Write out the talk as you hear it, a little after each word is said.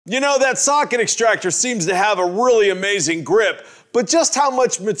You know, that socket extractor seems to have a really amazing grip, but just how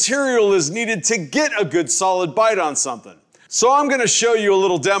much material is needed to get a good solid bite on something? So I'm going to show you a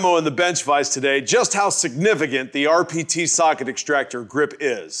little demo in the bench vise today, just how significant the RPT socket extractor grip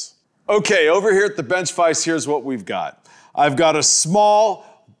is. Okay, over here at the bench vise, here's what we've got. I've got a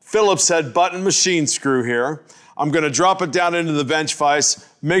small Phillips head button machine screw here. I'm going to drop it down into the bench vise.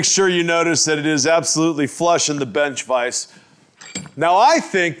 Make sure you notice that it is absolutely flush in the bench vise. Now, I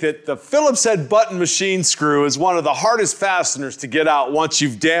think that the Phillips head button machine screw is one of the hardest fasteners to get out once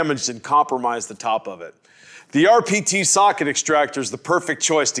you've damaged and compromised the top of it. The RPT socket extractor is the perfect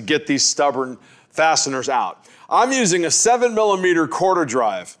choice to get these stubborn fasteners out. I'm using a 7mm quarter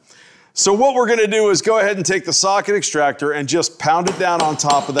drive. So what we're going to do is go ahead and take the socket extractor and just pound it down on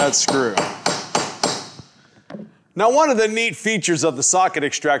top of that screw. Now, one of the neat features of the socket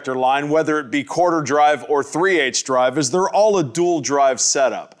extractor line, whether it be quarter drive or 3/8 drive, is they're all a dual drive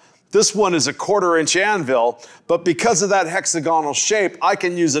setup. This one is a 1/4-inch anvil, but because of that hexagonal shape, I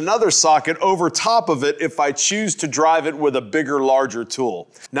can use another socket over top of it if I choose to drive it with a bigger, larger tool.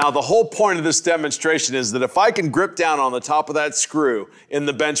 Now, the whole point of this demonstration is that if I can grip down on the top of that screw in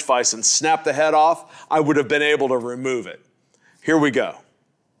the bench vise and snap the head off, I would have been able to remove it. Here we go.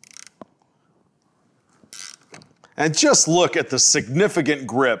 And just look at the significant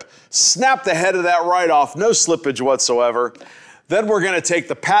grip. Snap the head of that right off, no slippage whatsoever. Then we're going to take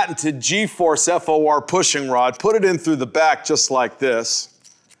the patented G-Force FOR pushing rod, put it in through the back just like this,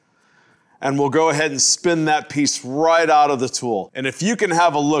 and we'll go ahead and spin that piece right out of the tool. And if you can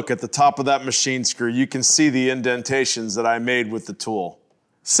have a look at the top of that machine screw, you can see the indentations that I made with the tool.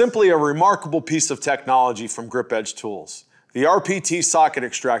 Simply a remarkable piece of technology from GripEdge Tools. The RPT socket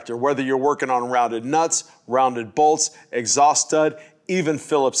extractor, whether you're working on rounded nuts, rounded bolts, exhaust stud, even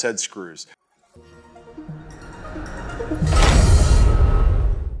Phillips head screws.